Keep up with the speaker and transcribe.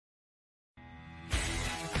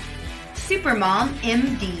Supermom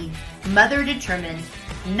MD, Mother Determined,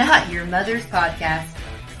 Not Your Mother's Podcast.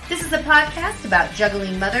 This is a podcast about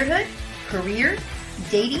juggling motherhood, career,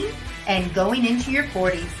 dating, and going into your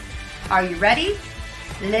 40s. Are you ready?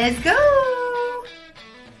 Let's go!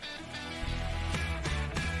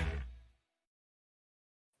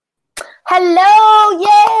 Hello!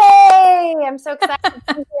 Yay! I'm so excited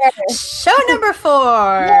to be here. Show number 4.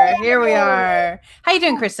 Yay! Here we are. How you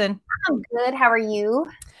doing, Kristen? I'm good. How are you?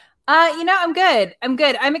 I'm good.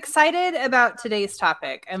 I'm excited about today's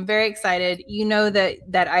topic. I'm very excited. You know that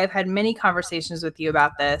I've had many conversations with you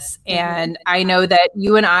about this, and I know that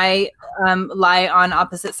you and I lie on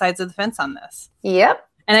opposite sides of the fence on this. Yep.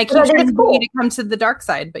 And I keep trying to get you to come to the dark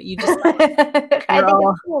side, but you just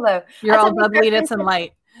it's cool though. You're all bubbliness and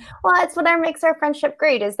light. Well, that's what makes our friendship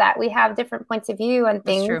great, is that we have different points of view on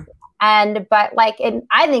things. That's true. And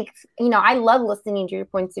I think, I love listening to your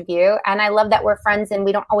points of view, and I love that we're friends and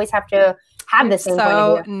we don't always have to have the same point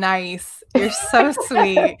of view. Nice. You're so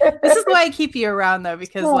sweet. This is why I keep you around though,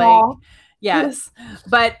 because yes,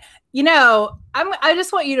 but I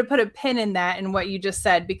just want you to put a pin in that and what you just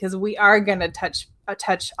said, because we are going to touch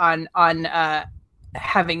on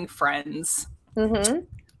having friends. Mm-hmm.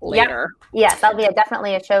 Later. Yes, that'll be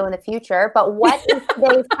definitely a show in the future. But what is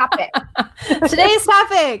today's topic? Today's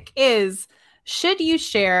topic is, should you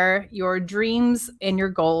share your dreams and your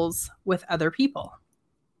goals with other people?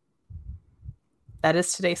 That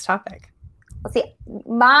is today's topic. Well, see,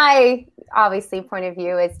 my obviously point of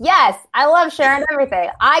view is, yes, I love sharing everything.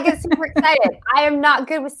 I get super excited. I am not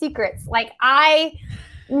good with secrets. I'm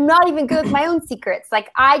not even good with my own secrets.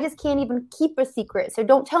 I just can't even keep a secret. So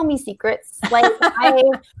don't tell me secrets.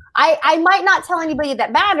 I might not tell anybody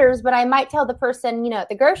that matters, but I might tell the person, at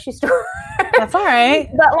the grocery store. That's all right.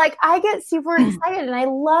 But I get super excited, and I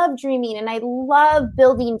love dreaming, and I love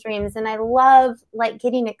building dreams, and I love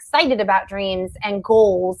getting excited about dreams and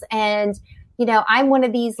goals. And, I'm one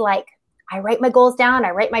of these, I write my goals down.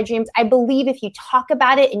 I write my dreams. I believe if you talk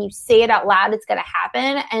about it and you say it out loud, it's going to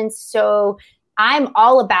happen. And so I'm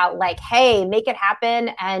all about hey, make it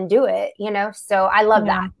happen and do it, so I love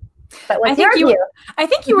that. But what's your view? I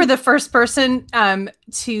think you were the first person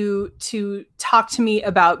to talk to me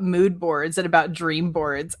about mood boards and about dream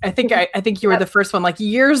boards. I think you were the first one,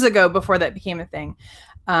 years ago, before that became a thing.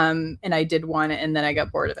 And I did one, and then I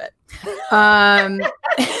got bored of it.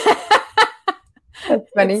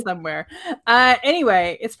 That's funny. It's somewhere.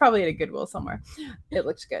 Anyway, it's probably at a Goodwill somewhere. It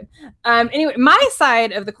looks good. Anyway, my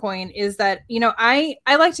side of the coin is that, I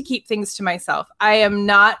like to keep things to myself. I am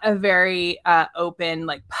not a very open,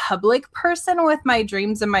 public person with my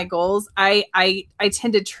dreams and my goals. I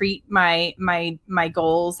tend to treat my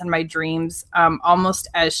goals and my dreams almost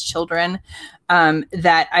as children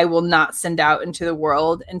that I will not send out into the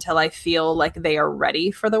world until I feel like they are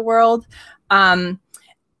ready for the world.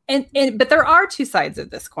 But there are two sides of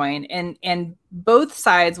this coin, and both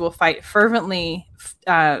sides will fight fervently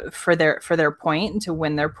for their point and to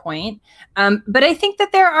win their point. But I think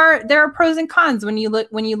that there are pros and cons when you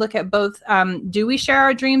look at both. Do we share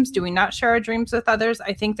our dreams? Do we not share our dreams with others?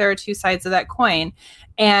 I think there are two sides of that coin.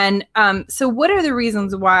 And so, what are the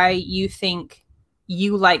reasons why you think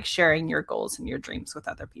you like sharing your goals and your dreams with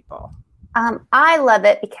other people? I love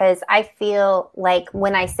it because I feel like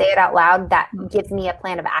when I say it out loud, that gives me a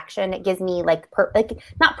plan of action. It gives me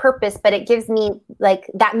not purpose, but it gives me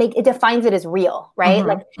it defines it as real, right?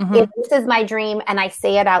 If this is my dream and I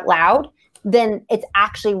say it out loud, then it's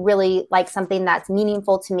actually really something that's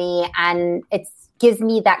meaningful to me, and it gives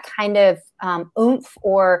me that kind of oomph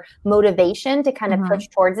or motivation to kind of push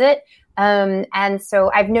towards it. And so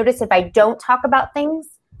I've noticed if I don't talk about things,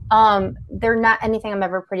 they're not anything I'm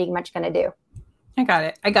ever pretty much going to do. I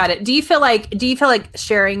got it. Do you feel like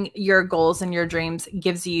sharing your goals and your dreams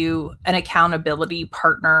gives you an accountability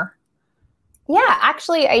partner? Yeah,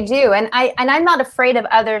 actually I do. And I'm not afraid of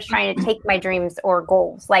others trying to take my dreams or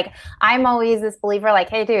goals. I'm always this believer,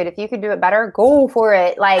 hey dude, if you could do it better, go for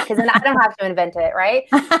it. Cause then I don't have to invent it. Right.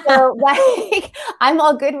 So I'm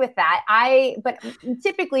all good with that. But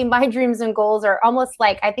typically my dreams and goals are almost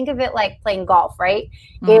I think of it like playing golf, right?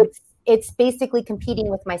 Mm-hmm. It's basically competing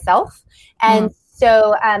with myself. And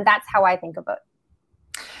so that's how I think of it.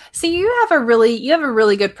 So you have a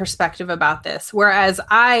really good perspective about this. Whereas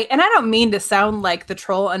I don't mean to sound like the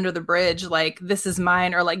troll under the bridge, this is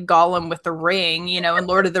mine, or Gollum with the ring, and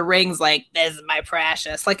Lord of the Rings, this is my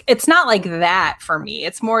precious. It's not like that for me.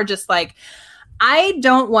 It's more just I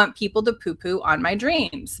don't want people to poo-poo on my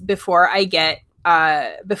dreams before I get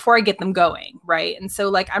them going. Right. And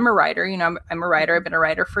so I'm a writer, I'm a writer. I've been a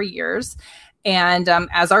writer for years, and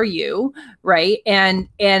as are you. Right. And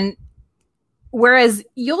whereas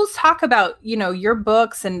you'll talk about, you know, your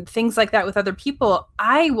books and things like that with other people,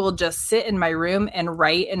 I will just sit in my room and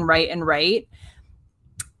write and write and write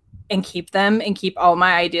and keep them and keep all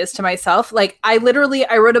my ideas to myself. Like I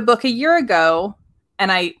wrote a book a year ago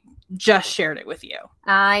and I just shared it with you.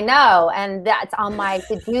 I know. And that's on my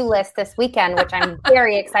to-do list this weekend, which I'm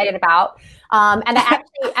very excited about. And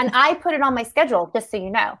I put it on my schedule, just so you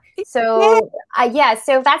know. So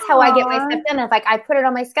so that's how I get my stuff done. It's like, I put it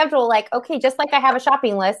on my schedule, like, okay, just like I have a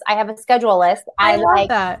shopping list, I have a schedule list. I love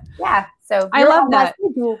that. Yeah. So I love that.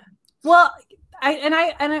 Well,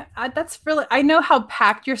 that's really, I know how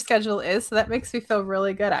packed your schedule is, so that makes me feel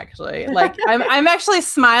really good, actually. Like I'm actually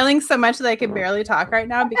smiling so much that I can barely talk right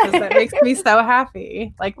now because that makes me so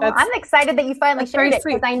happy. Like I'm excited that you finally shared it,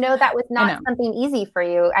 because I know that was not something easy for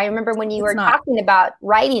you. I remember when you were talking about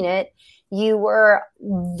writing it, you were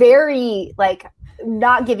very like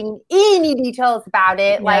not giving any details about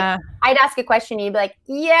it. Like I'd ask a question, and you'd be like,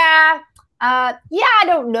 I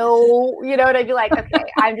don't know. You know, and I'd be like, okay,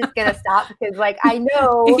 I'm just going to stop, because like, I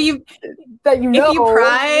know if you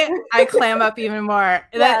pry, I clam up even more.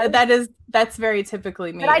 Yes. That's very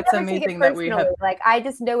typically me. It's amazing that we have, like, I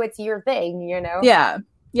just know it's your thing, you know? Yeah.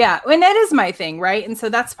 Yeah. And that is my thing. Right. And so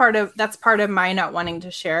that's part of my not wanting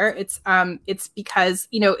to share. It's because,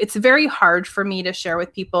 you know, it's very hard for me to share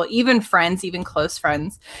with people, even friends, even close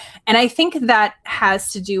friends. And I think that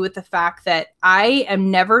has to do with the fact that I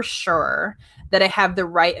am never sure that I have the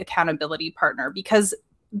right accountability partner, because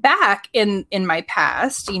back in my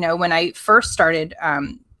past, you know, when I first started,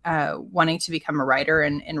 wanting to become a writer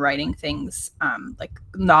and writing things like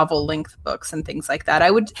novel length books and things like that, I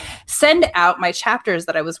would send out my chapters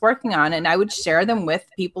that I was working on and I would share them with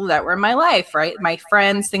people that were in my life, right? My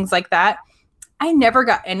friends, things like that. I never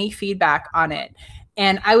got any feedback on it.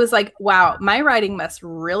 And I was like, wow, my writing must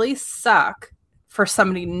really suck for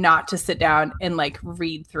somebody not to sit down and like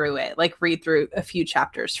read through a few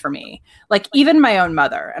chapters for me. Like even my own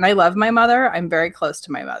mother, and I love my mother. I'm very close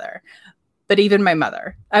to my mother. But even my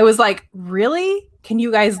mother, I was like, really? Can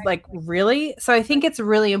you guys like really? So I think it's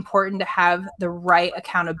really important to have the right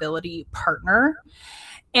accountability partner.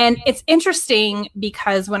 And it's interesting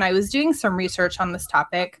because when I was doing some research on this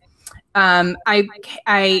topic, I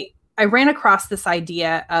ran across this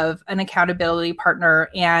idea of an accountability partner,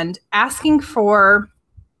 and asking your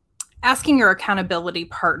accountability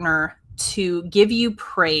partner to give you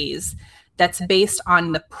praise that's based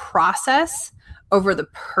on the process over the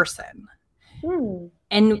person.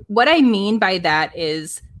 And what I mean by that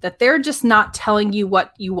is that they're just not telling you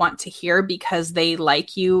what you want to hear because they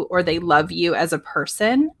like you or they love you as a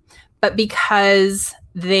person, but because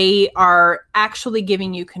they are actually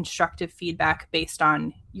giving you constructive feedback based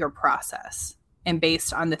on your process and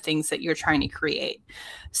based on the things that you're trying to create.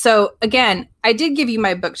 So again, I did give you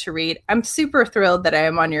my book to read. I'm super thrilled that I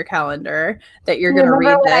am on your calendar, that you're going to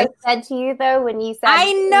read what this. I said to you though, when you said,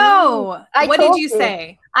 I know. What did you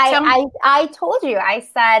say? I told you, I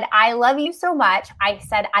said, I love you so much. I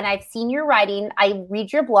said, and I've seen your writing. I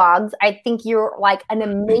read your blogs. I think you're like an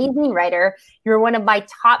amazing writer. You're one of my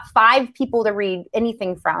top 5 people to read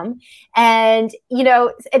anything from. And, you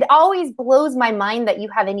know, it always blows my mind that you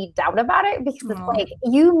have any doubt about it, because it's like,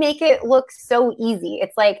 you make it look so easy.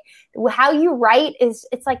 It's like how you write it's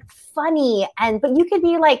like funny, but you could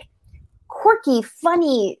be like quirky,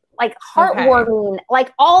 funny, like heartwarming,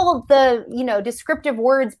 like all of the, you know, descriptive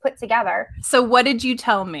words put together. So what did you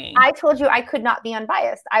tell me? I told you I could not be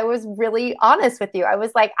unbiased. I was really honest with you. I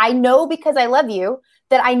was like, I know because I love you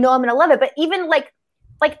that I know I'm going to love it. But even like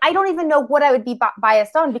I don't even know what I would be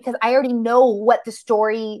biased on, because I already know what the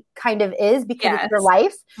story kind of is, because it's your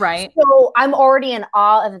life. Right. So I'm already in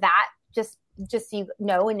awe of that. Just so you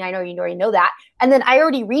know, and I know you already know that. And then I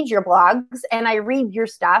already read your blogs and I read your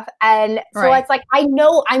stuff. And so it's like, I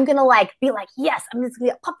know I'm going to like be like, yes, I'm just going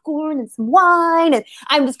to get popcorn and some wine. And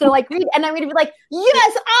I'm just going to like read. And I'm going to be like,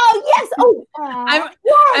 yes. Oh, yes. Oh,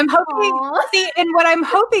 I'm hoping. See, and what I'm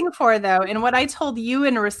hoping for though, and what I told you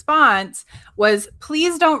in response was,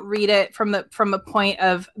 please don't read it from a point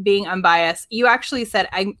of being unbiased. You actually said,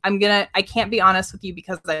 I can't be honest with you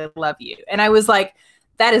because I love you. And I was like,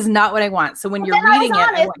 that is not what I want. So when you're reading it,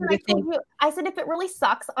 I want you to think. I said, if it really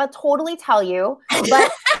sucks, I'll totally tell you.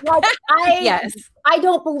 But like, I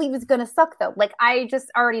don't believe it's going to suck though. Like, I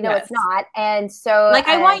just already know it's not. And so like,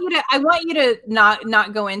 I want you to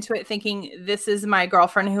not go into it thinking this is my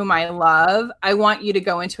girlfriend whom I love. I want you to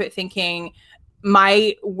go into it thinking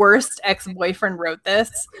my worst ex-boyfriend wrote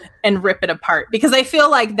this and rip it apart, because I feel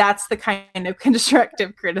like that's the kind of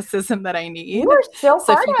constructive criticism that I need. You're so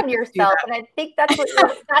hard on yourself, and I think that's what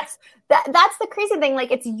that's the crazy thing.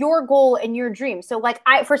 Like, it's your goal and your dream. So like,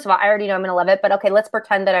 first of all, I already know I'm gonna love it, but okay, let's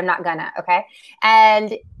pretend that I'm not gonna. Okay,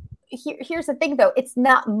 and here's the thing though, it's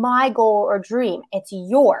not my goal or dream, it's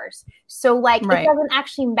yours. So like, It doesn't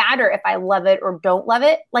actually matter if I love it or don't love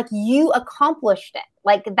it. Like, you accomplished it.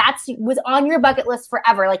 Like, was on your bucket list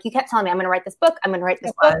forever. Like, you kept telling me, I'm going to write this book. I'm going to write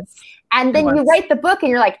this book. And then you write the book and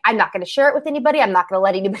you're like, I'm not going to share it with anybody. I'm not going to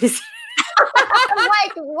let anybody see it. I'm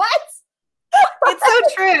like, what? It's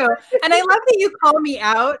so true. And I love that you call me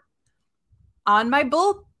out on my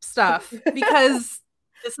bull stuff, because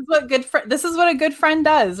this is what a good friend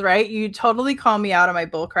does, right? You totally call me out on my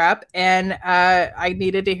bull crap, and I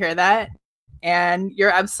needed to hear that. And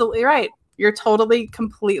you're absolutely right. You're totally,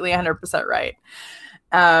 completely, 100% right.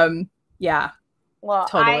 Yeah. Well,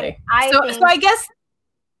 totally. So I guess.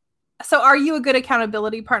 So are you a good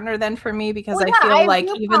accountability partner then for me? Because I feel like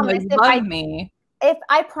even though you love me. If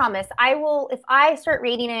I promise, I will, if I start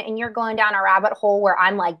reading it and you're going down a rabbit hole where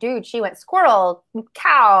I'm like, dude, she went squirrel,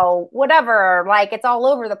 cow, whatever, like it's all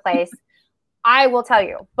over the place, I will tell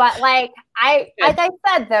you. But like I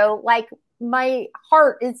said though, like my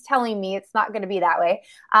heart is telling me it's not going to be that way.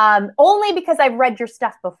 Only because I've read your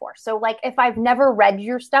stuff before. So like, if I've never read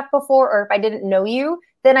your stuff before, or if I didn't know you,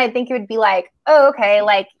 then I think it would be like, oh, okay.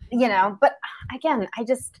 Like, but again,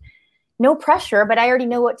 no pressure, but I already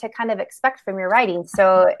know what to kind of expect from your writing.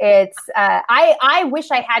 So it's, I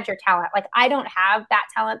wish I had your talent. Like, I don't have that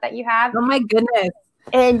talent that you have. Oh my goodness.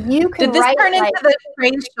 And you can Did this turn into the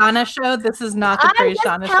Praise Shauna show? This is not the Praise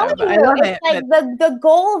Shauna show, but I love it. Like the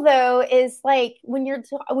goal though is like when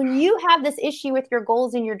you have this issue with your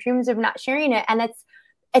goals and your dreams of not sharing it, and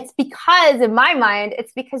it's because, in my mind,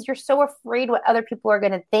 it's because you're so afraid what other people are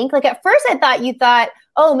going to think. Like, at first I thought you thought,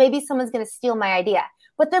 oh, maybe someone's going to steal my idea.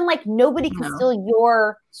 But then, like, nobody can steal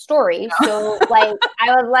your story. No. So, like,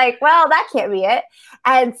 I was like, well, that can't be it.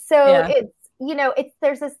 And so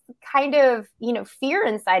there's this kind of, fear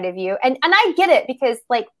inside of you. And I get it, because,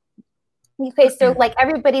 like, okay, so, like,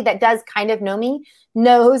 everybody that does kind of know me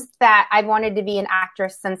knows that I've wanted to be an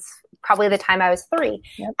actress since probably the time I was 3.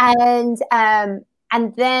 Yep.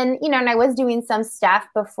 And then, and I was doing some stuff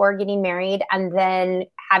before getting married, and then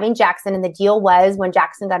having Jackson. And the deal was, when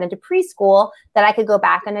Jackson got into preschool, that I could go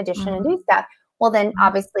back and audition and do stuff. Well, then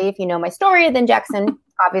obviously, if you know my story, then Jackson,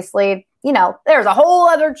 obviously, there's a whole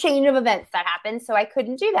other chain of events that happened. So I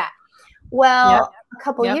couldn't do that. Well, a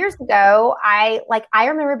couple years ago, I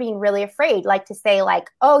remember being really afraid, like, to say, like,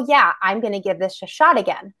 oh yeah, I'm going to give this a shot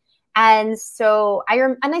again. And so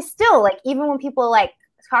I still, like, even when people like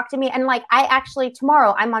talk to me, and like,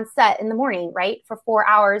 tomorrow I'm on set in the morning, right, for 4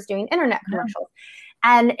 hours doing internet commercials.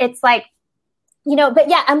 And it's like, but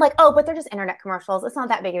yeah, I'm like, oh, but they're just internet commercials. It's not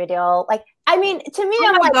that big of a deal. Like, I mean, to me,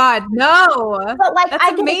 I'm like, God, no. But like,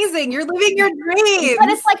 that's amazing. You're living your dream. But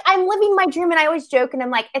it's like, I'm living my dream. And I always joke, and I'm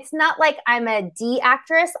like, it's not like I'm a D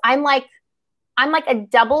actress. I'm like a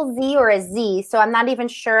double Z or a Z. So I'm not even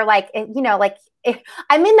sure, like,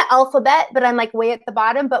 I'm in the alphabet, but I'm like way at the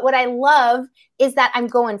bottom. But what I love is that I'm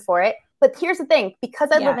going for it. But here's the thing, because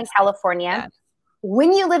I live in California,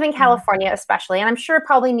 when you live in California, especially, and I'm sure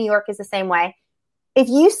probably New York is the same way, if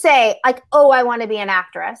you say, like, oh, I want to be an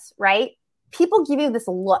actress, right? People give you this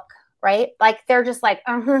look, right? Like, they're just like,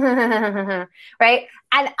 right?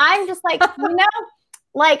 And I'm just like,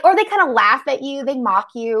 like, or they kind of laugh at you, they mock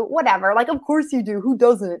you, whatever. Like, of course you do. Who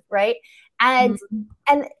doesn't, right? And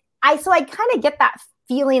I kind of get that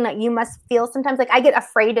feeling that you must feel sometimes. Like, I get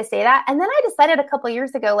afraid to say that. And then I decided a couple of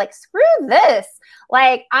years ago, like, screw this.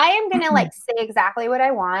 Like, I am going to like say exactly what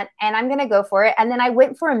I want, and I'm going to go for it. And then I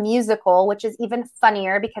went for a musical, which is even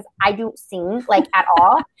funnier because I don't sing like at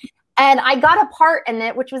all. And I got a part in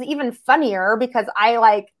it, which was even funnier because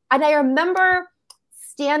and I remember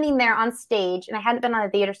standing there on stage, and I hadn't been on a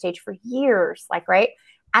theater stage for years, like, right.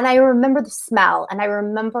 And I remember the smell, and I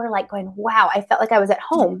remember like going, wow, I felt like I was at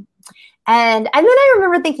home. And then I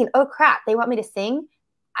remember thinking, oh crap, they want me to sing.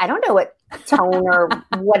 I don't know what tone or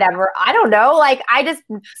whatever. I don't know. Like,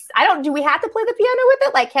 do we have to play the piano with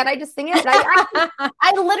it? Like, can't I just sing it?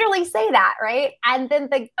 I literally say that. Right. And then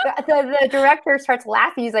the director starts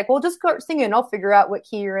laughing. He's like, well, just start singing. I'll figure out what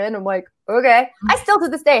key you're in. I'm like, okay. I still to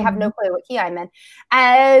this day have no clue what key I'm in.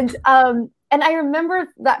 And I remember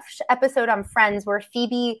that episode on Friends where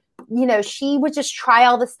Phoebe, she would just try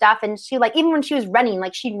all the stuff. And she, like, even when she was running,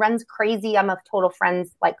 like, she runs crazy. I'm a total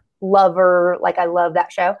Friends, like, lover. Like I love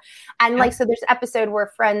that show. And like, so there's an episode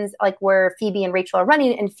where friends, like where Phoebe and Rachel are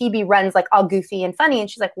running, and Phoebe runs like all goofy and funny. And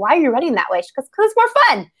she's like, why are you running that way? She goes, because it's more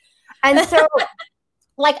fun. And so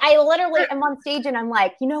like, I literally am on stage and I'm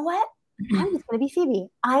like, you know what? I'm just going to be Phoebe.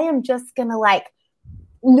 I am just going to like,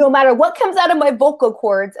 no matter what comes out of my vocal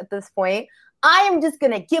cords at this point, I am just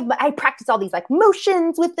going to I practice all these like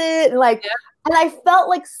motions with it. And like, and I felt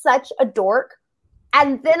like such a dork.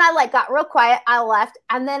 And then I like got real quiet. I left.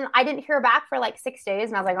 And then I didn't hear back for like 6 days.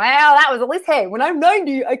 And I was like, well, that was at least, hey, when I'm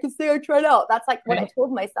 90, I can say I tried out. That's like what I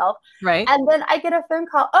told myself. Right. And then I get a phone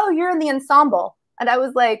call. Oh, you're in the ensemble. And I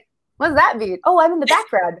was like, what does that mean? Oh, I'm in the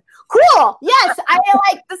background. Cool. Yes. I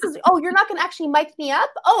like, this is, oh, you're not going to actually mic me up?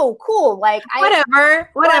 Oh, cool. Like, whatever.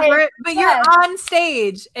 Like, but you're on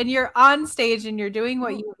stage and you're doing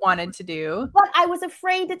what you wanted to do. But I was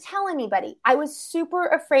afraid to tell anybody. I was super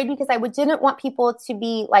afraid because I didn't want people to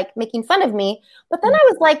be like making fun of me. But then I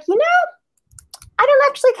was like, you know, I don't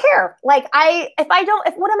actually care. Like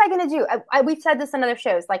what am I going to do? We've said this in other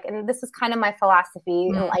shows, like, and this is kind of my philosophy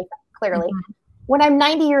in life, clearly. Mm-hmm. When I'm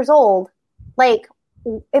 90 years old, like,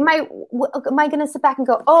 am I going to sit back and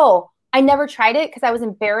go, oh, I never tried it because I was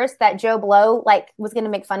embarrassed that Joe Blow like was going to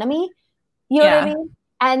make fun of me. You know what I mean?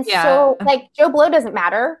 And so like Joe Blow doesn't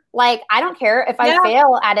matter. Like, I don't care if I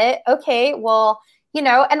fail at it. Okay, well, you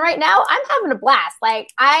know, and right now I'm having a blast.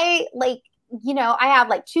 Like I have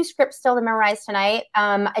like 2 scripts still to memorize tonight.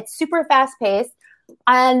 It's super fast paced.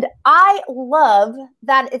 And I love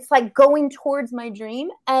that it's like going towards my dream,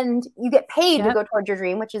 and you get paid to go towards your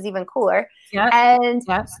dream, which is even cooler. Yeah. And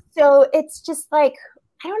so it's just like,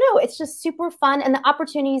 I don't know, it's just super fun, and the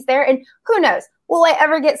opportunity's there. And who knows, will I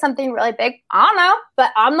ever get something really big? I don't know,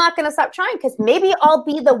 but I'm not going to stop trying, because maybe I'll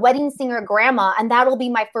be the wedding singer grandma, and that'll be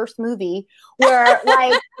my first movie where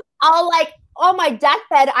like I'll like on my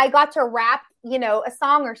deathbed I got to rap, you know, a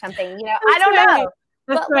song or something. You know, I don't know.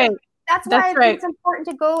 That's right. That's why I think it's important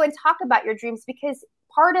to go and talk about your dreams, because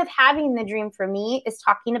part of having the dream for me is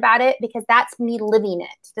talking about it, because that's me living it.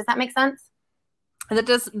 Does that make sense?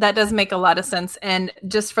 That does make a lot of sense. And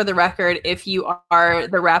just for the record, if you are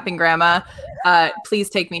the rapping grandma, please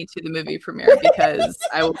take me to the movie premiere, because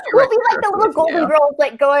I will. We'll be like the little Golden Girls,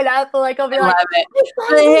 like going up, like I'll be like, love it.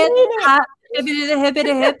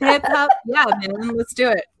 Hip hip hop. Yeah, man, let's do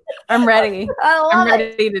it. I'm ready. I'm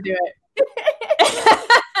ready to do it.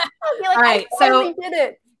 Like, all right, so did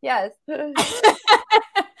it. Yes.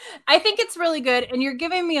 I think it's really good, and you're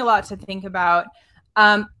giving me a lot to think about.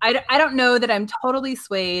 I don't know that I'm totally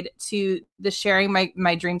swayed to the sharing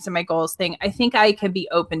my dreams and my goals thing. I think I can be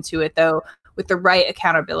open to it, though, with the right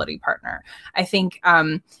accountability partner. I think,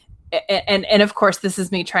 and of course, this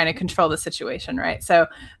is me trying to control the situation, right? So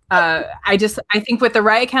I think with the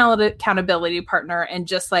right accountability partner, and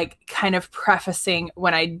just like kind of prefacing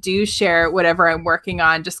when I do share whatever I'm working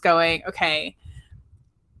on, just going, okay,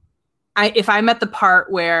 if I'm at the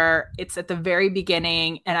part where it's at the very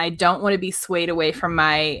beginning and I don't want to be swayed away from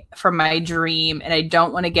my dream, and I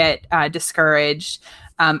don't want to get discouraged,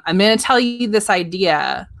 I'm going to tell you this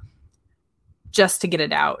idea just to get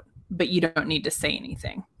it out, but you don't need to say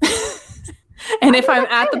anything. And if I'm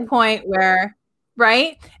at the point where,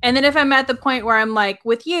 right? And then if I'm at the point where I'm like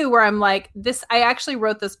with you, where I'm like, I actually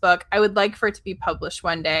wrote this book. I would like for it to be published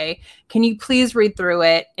one day. Can you please read through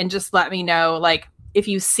it and just let me know, like, if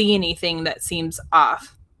you see anything that seems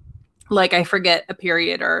off, like I forget a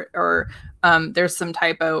period, or there's some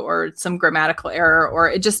typo or some grammatical error, or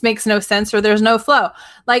it just makes no sense, or there's no flow.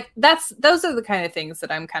 Like those are the kind of things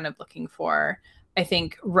that I'm kind of looking for. I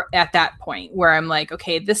think at that point where I'm like,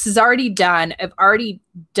 okay, this is already done. I've already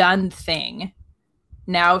done thing.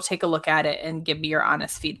 Now take a look at it and give me your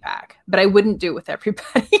honest feedback. But I wouldn't do it with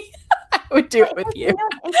everybody. I would do it with you. You know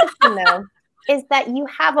what's interesting though is that you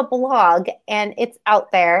have a blog and it's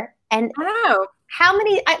out there. And how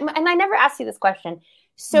many? And I never asked you this question.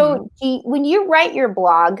 So when you write your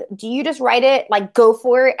blog, do you just write it like go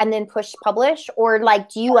for it and then push publish, or like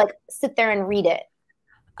do you like sit there and read it?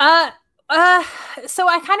 So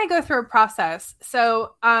I kind of go through a process.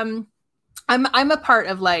 So I'm a part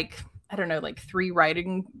of like, I don't know, like 3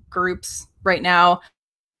 writing groups right now.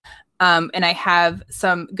 And I have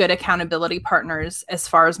some good accountability partners as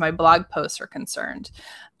far as my blog posts are concerned.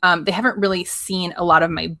 They haven't really seen a lot of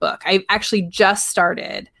my book. I actually just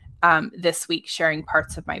started this week sharing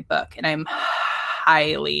parts of my book, and I'm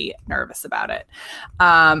highly nervous about it.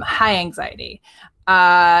 High anxiety.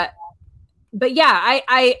 But yeah,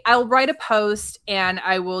 I'll write a post, and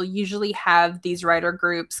I will usually have these writer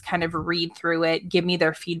groups kind of read through it, give me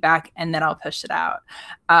their feedback, and then I'll push it out.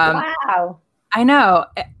 Wow. I know.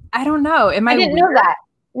 I don't know. I didn't know that.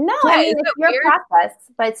 No, Yeah, I mean, isn't it's it your weird? process.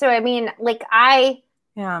 But so, I mean, like, I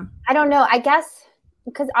don't know. I guess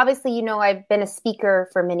because obviously, I've been a speaker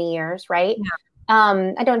for many years, right?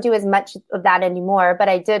 Yeah. I don't do as much of that anymore, but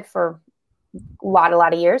I did for a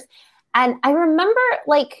lot of years. And I remember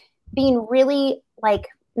like being really like,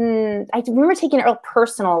 I remember taking it real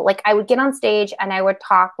personal. Like I would get on stage and I would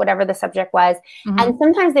talk whatever the subject was. Mm-hmm. And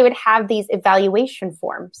sometimes they would have these evaluation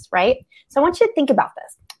forms, right? So I want you to think about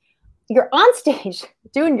this. You're on stage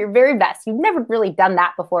doing your very best. You've never really done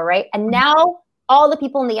that before, right? And now all the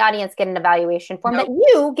people in the audience get an evaluation form that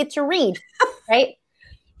you get to read, right?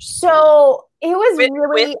 So it was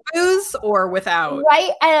really with booze or without, right,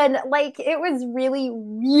 and like it was really,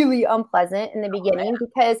 really unpleasant in the beginning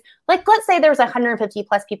because, like, let's say there's 150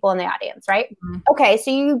 plus people in the audience, right? Mm-hmm. Okay, so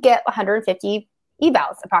you get 150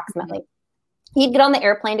 evals approximately. Mm-hmm. You'd get on the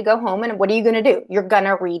airplane to go home, and what are you going to do? You're going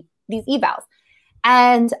to read these evals,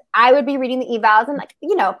 and I would be reading the evals, and like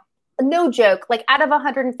no joke, like out of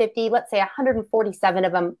 150, let's say 147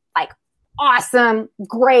 of them, like awesome,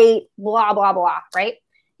 great, blah blah blah, right?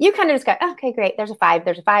 You kind of just go, okay, great. There's a 5,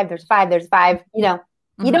 there's a 5, there's a 5, there's a 5.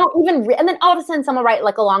 Mm-hmm. You don't even, and then all of a sudden someone will write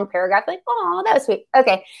like a long paragraph, like, oh, that was sweet.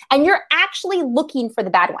 Okay. And you're actually looking for the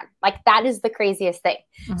bad one. Like that is the craziest thing.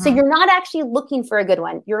 Mm-hmm. So you're not actually looking for a good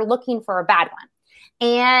one. You're looking for a bad one.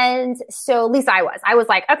 And so at least I was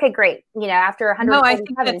like, okay, great. After 100. No, I think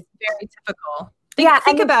that's very typical.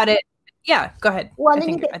 Think about it. Yeah, go ahead. Well, and then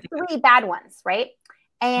you get 3 bad ones, right?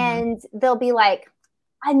 And they'll be like,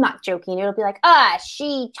 I'm not joking. It'll be like,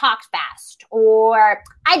 she talks fast, or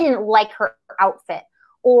I didn't like her outfit,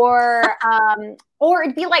 or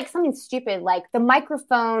it'd be like something stupid, like the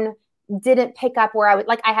microphone didn't pick up where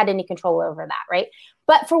I had any control over that, right?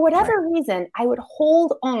 But for whatever reason, I would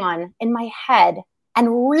hold on in my head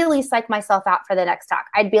and really psych myself out for the next talk.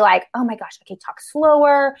 I'd be like, oh my gosh, okay, talk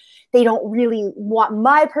slower. They don't really want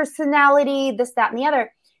my personality, this, that, and the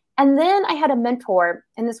other. And then I had a mentor,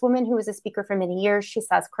 and this woman who was a speaker for many years, she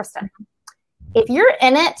says, Kristen, if you're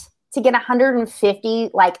in it to get 150,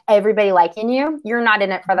 like everybody liking you, you're not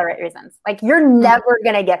in it for the right reasons. Like you're never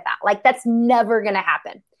going to get that. Like that's never going to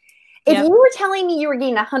happen. If you were telling me you were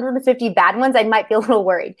getting 150 bad ones, I might be a little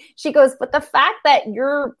worried. She goes, but the fact that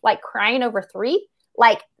you're like crying over 3,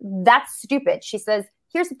 like that's stupid. She says,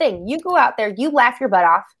 here's the thing. You go out there, you laugh your butt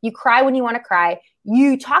off. You cry when you want to cry.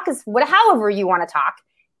 You talk however you want to talk.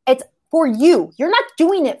 It's for you. You're not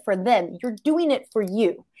doing it for them. You're doing it for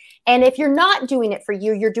you. And if you're not doing it for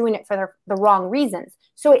you, you're doing it for the wrong reasons.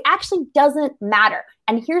 So it actually doesn't matter.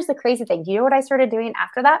 And here's the crazy thing. Do you know what I started doing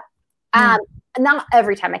after that? Not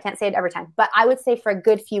every time. I can't say it every time. But I would say for a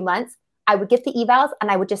good few months, I would get the evals and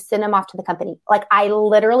I would just send them off to the company. Like I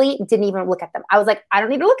literally didn't even look at them. I was like, I don't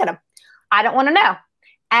need to look at them. I don't want to know.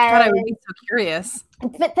 And God, I would be so curious.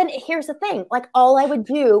 But then here's the thing. Like all I would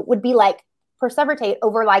do would be like, perseverate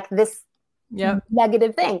over like this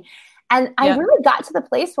negative thing. And I really got to the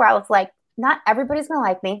place where I was like, not everybody's going to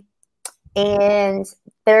like me. And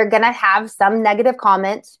they're going to have some negative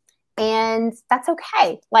comment. And that's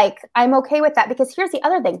okay. Like, I'm okay with that because here's the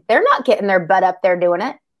other thing. They're not getting their butt up there doing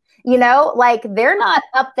it. Like they're not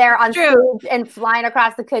up there on stage and flying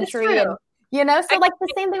across the country. And, so like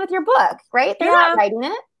the same thing with your book, right? They're not writing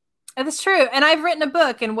it. That's true. And I've written a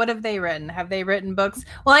book. And what have they written? Have they written books?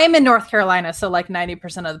 Well, I am in North Carolina. So like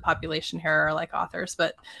 90% of the population here are like authors.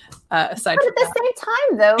 But aside from that. At the same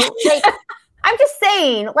time, though, like I'm just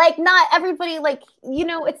saying, like not everybody, like,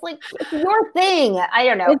 it's like it's your thing. I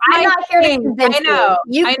don't know. I'm not here to convince you.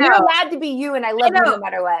 You're allowed to be you. And I love you no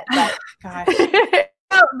matter what. But. Gosh.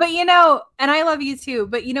 But and I love you too.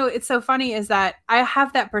 But it's so funny is that I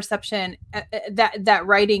have that perception that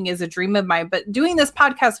writing is a dream of mine. But doing this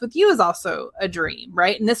podcast with you is also a dream,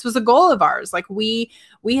 right? And this was a goal of ours. Like we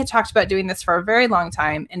had talked about doing this for a very long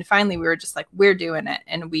time, and finally we were just like, we're doing it,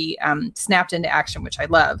 and we snapped into action, which I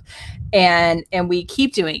love, and we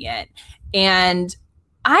keep doing it. And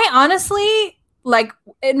I honestly. Like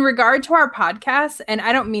in regard to our podcast, and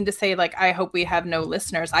I don't mean to say like, I hope we have no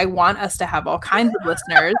listeners. I want us to have all kinds of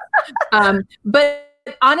listeners. But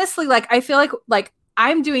honestly, like, I feel like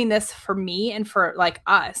I'm doing this for me and for like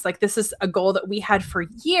us. Like this is a goal that we had for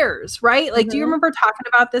years, right? Like, do you remember talking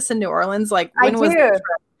about this in New Orleans? Like when was it?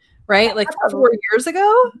 Right? Like 4 years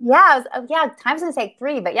ago? Yeah. Time's going to take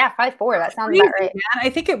 3, but yeah, probably 4. That sounds about right. Man, I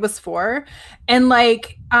think it was 4. And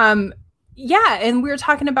like, yeah, and we were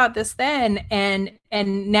talking about this then, and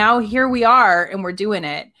now here we are, and we're doing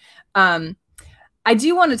it. I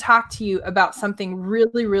do want to talk to you about something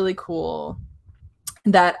really, really cool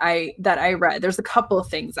that I read. There's a couple of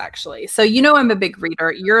things actually. So I'm a big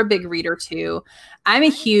reader. You're a big reader too. I'm a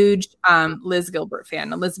huge Liz Gilbert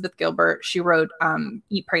fan. Elizabeth Gilbert. She wrote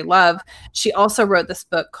Eat, Pray, Love. She also wrote this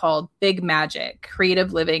book called Big Magic: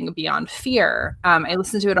 Creative Living Beyond Fear. I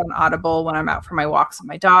listen to it on Audible when I'm out for my walks with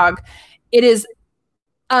my dog. It is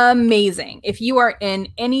amazing. If you are in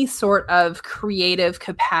any sort of creative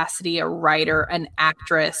capacity, a writer, an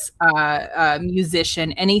actress, a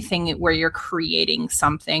musician, anything where you're creating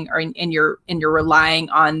something, and you're relying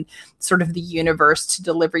on sort of the universe to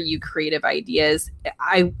deliver you creative ideas,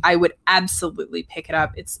 I would absolutely pick it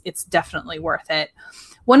up. It's definitely worth it.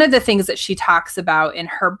 One of the things that she talks about in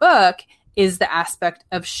her book is the aspect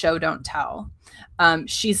of show, don't tell.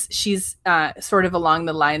 She's sort of along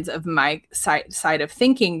the lines of my side of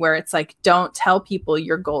thinking, where it's like, don't tell people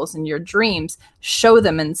your goals and your dreams, show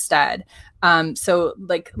them instead. So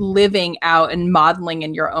like living out and modeling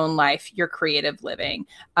in your own life, your creative living,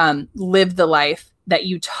 live the life that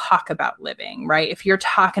you talk about living, right? If you're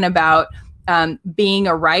talking about being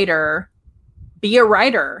a writer, be a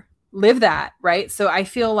writer, live that, right? So I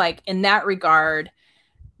feel like in that regard,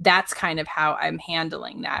 that's kind of how I'm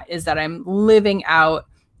handling that, is that I'm living out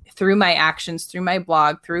through my actions, through my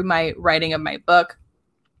blog, through my writing of my book,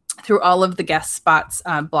 through all of the guest spots,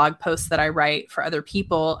 blog posts that I write for other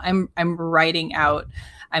people. I'm writing out,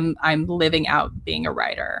 I'm living out being a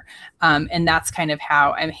writer. And that's kind of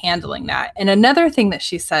how I'm handling that. And another thing that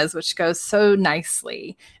she says, which goes so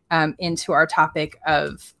nicely into our topic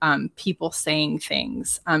of people saying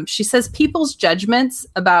things. She says, people's judgments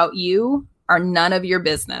about you are none of your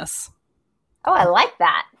business. Oh, I like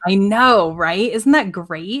that. I know, right? Isn't that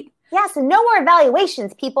great? Yeah, so no more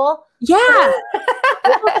evaluations, people. Yeah.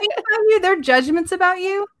 People think about you, their judgments about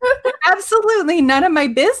you, they're absolutely none of my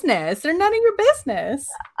business. They're none of your business,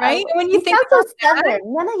 right? And when you think about that,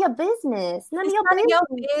 none of your business. None of your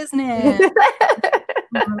business.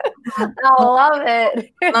 I love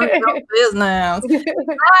it. None of your business.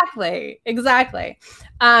 Exactly.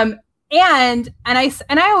 And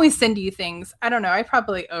I always send you things. I don't know. I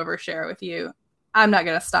probably overshare with you. I'm not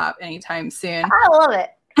going to stop anytime soon. I love it.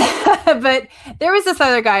 But there was this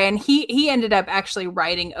other guy, and he ended up actually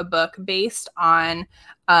writing a book based on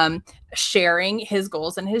sharing his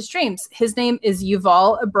goals and his dreams. His name is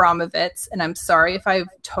Yuval Abramovitz, and I'm sorry if I've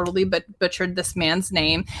totally butchered this man's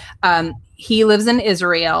name. He lives in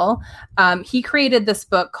Israel. He created this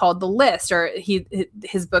book called The List, or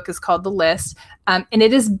his book is called The List, and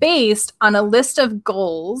it is based on a list of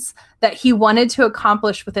goals that he wanted to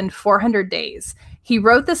accomplish within 400 days. He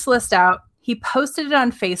wrote this list out. He posted it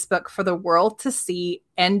on Facebook for the world to see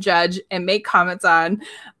and judge and make comments on.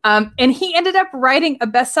 And he ended up writing a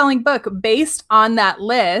best-selling book based on that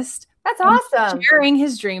list. That's awesome. Sharing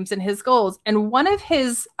his dreams and his goals. And one of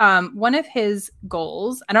his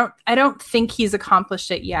goals, I don't think he's accomplished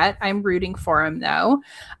it yet. I'm rooting for him though.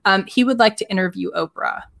 He would like to interview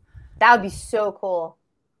Oprah. That would be so cool.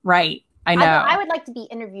 Right. I know. I would like to be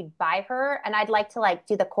interviewed by her, and I'd like to like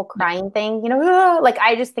do the cool crying thing, like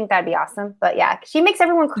I just think that'd be awesome. But yeah, she makes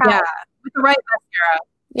everyone cry. Yeah, with the right mascara.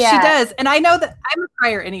 Yeah. She does. And I know that I'm a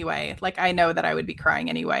crier anyway. Like I know that I would be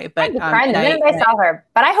crying anyway. But I saw her.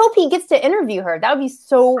 But I hope he gets to interview her. That would be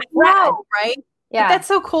so rad. Right? Yeah. But that's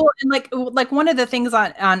so cool. And like one of the things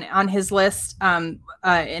on his list,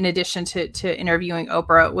 in addition to interviewing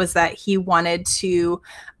Oprah, was that he wanted to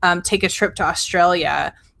take a trip to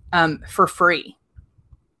Australia for free.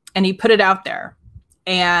 And he put it out there.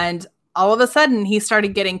 And all of a sudden he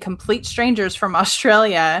started getting complete strangers from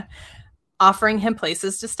Australia offering him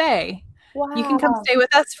places to stay. Wow. You can come stay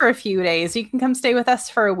with us for a few days. You can come stay with us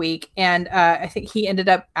for a week. And I think he ended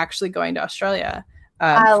up actually going to Australia.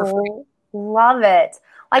 For free. Love it.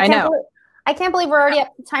 I can't believe we're already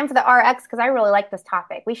at time for the RX, because I really like this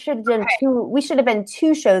topic. We should have been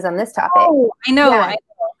two shows on this topic. Oh, I know. Yeah.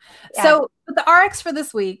 Yeah. So the RX for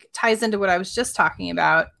this week ties into what I was just talking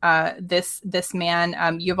about. This man,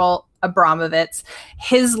 Yuval Abramovitz,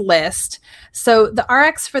 his list. So the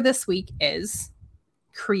RX for this week is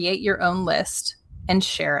create your own list and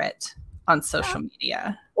share it on social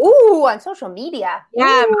media. Ooh, on social media.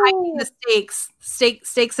 Yeah, the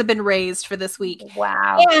stakes have been raised for this week.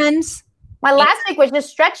 Wow. And my last week was just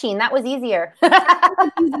stretching. That was easier.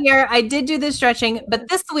 I did do the stretching, but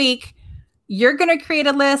this week you're going to create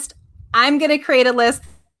a list. I'm going to create a list.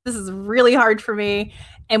 This is really hard for me.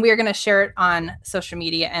 And we are going to share it on social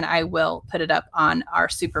media, and I will put it up on our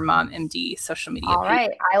Supermom MD social media. All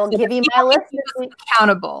right. I will give you my list this week.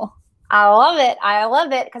 Accountable. I love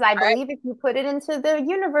it. Because I believe if you put it into the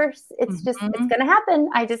universe, it's just, it's going to happen.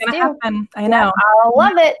 I just do. I know. I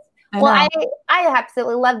love it. I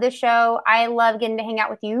absolutely love this show. I love getting to hang out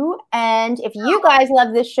with you. And if you guys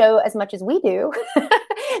love this show as much as we do,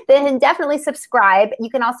 then definitely subscribe. You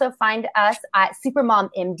can also find us at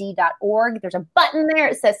supermommd.org. There's a button there.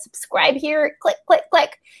 It says subscribe here. Click, click,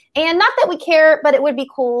 click. And not that we care, but it would be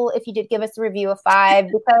cool if you did give us a review of 5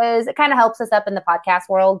 because it kind of helps us up in the podcast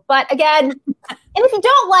world. But again, and if you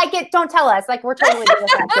don't like it, don't tell us. Like, we're totally doing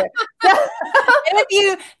that too. And if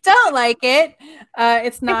you don't like it,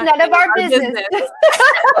 it's none of our business.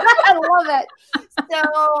 I love it. So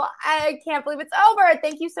I can't believe it's over.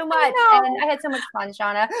 Thank you so much. And I had so much fun,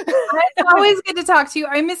 Shauna. It's always good to talk to you.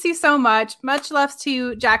 I miss you so much. Much love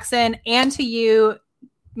to Jackson and to you.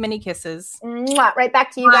 Many kisses. Mwah. Right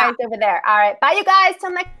back to you guys over there. All right. Bye, you guys.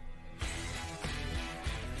 Till next.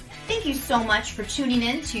 Thank you so much for tuning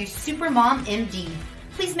in to Supermom MD.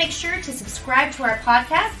 Please make sure to subscribe to our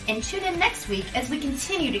podcast and tune in next week as we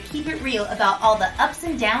continue to keep it real about all the ups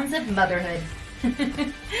and downs of motherhood.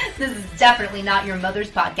 This is definitely not your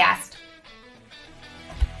mother's podcast.